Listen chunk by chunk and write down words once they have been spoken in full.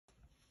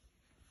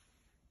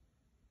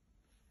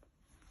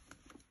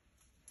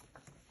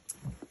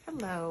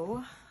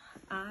Hello,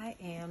 I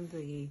am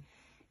the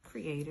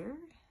creator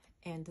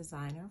and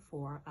designer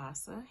for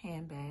AHISA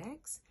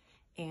handbags,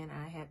 and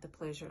I had the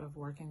pleasure of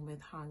working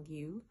with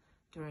Hongyu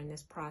during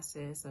this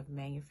process of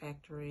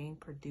manufacturing,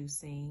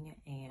 producing,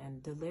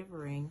 and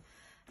delivering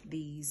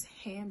these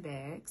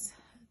handbags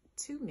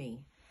to me.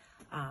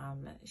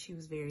 She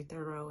was very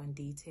thorough and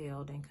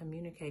detailed and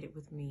communicated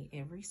with me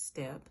every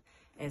step,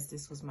 as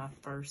this was my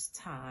first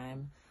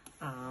time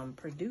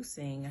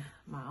producing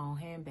my own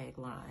handbag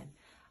line.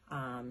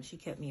 She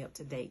kept me up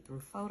to date through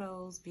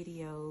photos,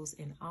 videos,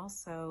 and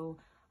also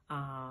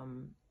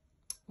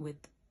with,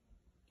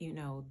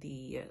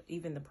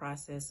 even the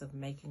process of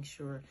making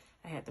sure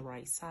I had the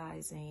right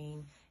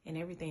sizing and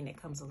everything that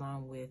comes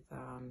along with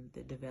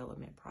the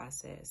development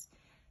process.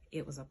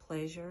 It was a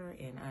pleasure,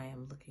 and I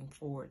am looking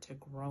forward to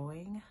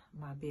growing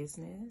my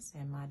business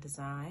and my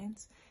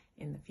designs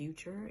in the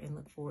future, and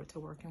look forward to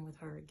working with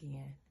her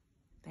again.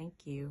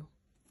 Thank you.